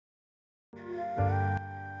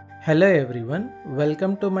Hello everyone,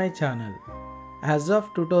 welcome to my channel. As of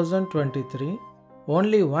 2023,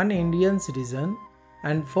 only one Indian citizen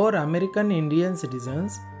and 4 American Indian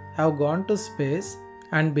citizens have gone to space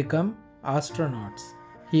and become astronauts.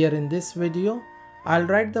 Here in this video, I'll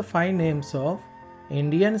write the 5 names of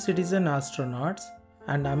Indian citizen astronauts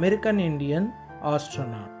and American Indian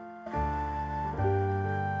astronaut.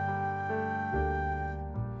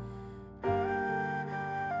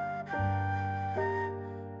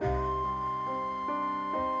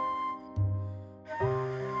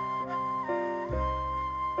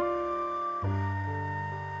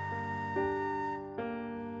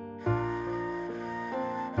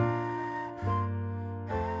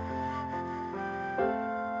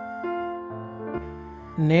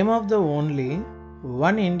 Name of the only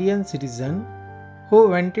one Indian citizen who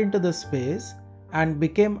went into the space and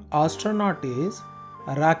became astronaut is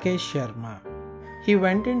Rakesh Sharma. He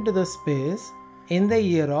went into the space in the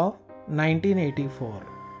year of 1984.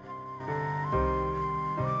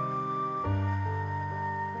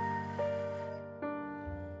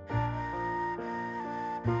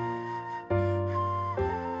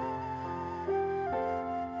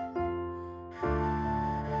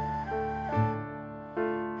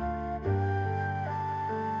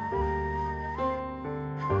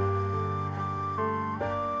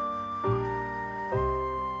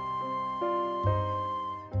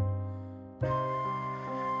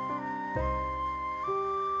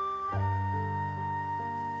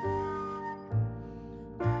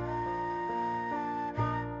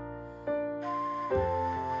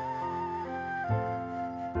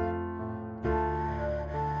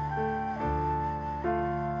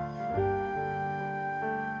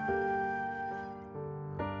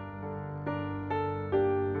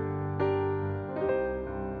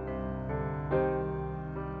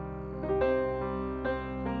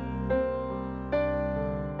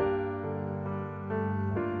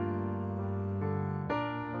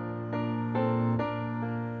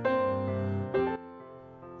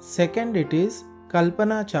 Second, it is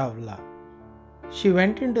Kalpana Chawla. She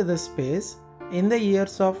went into the space in the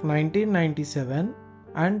years of 1997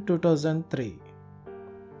 and 2003.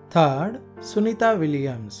 Third, Sunita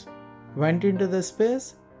Williams went into the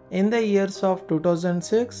space in the years of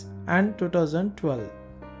 2006 and 2012.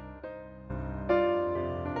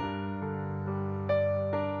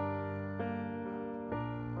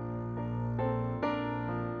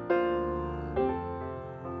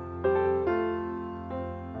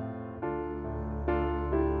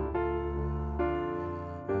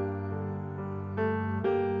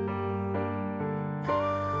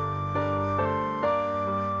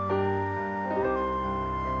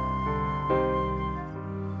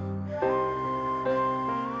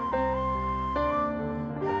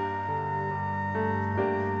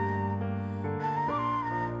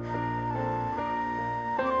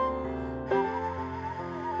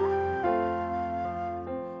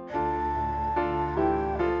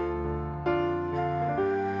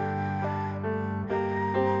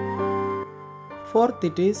 Fourth,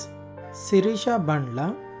 it is Sirisha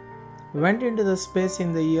Bandla went into the space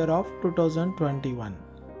in the year of 2021.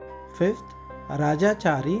 Fifth, Raja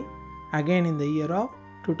Chari again in the year of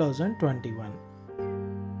 2021.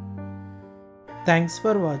 Thanks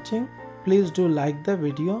for watching. Please do like the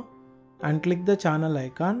video and click the channel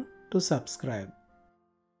icon to subscribe.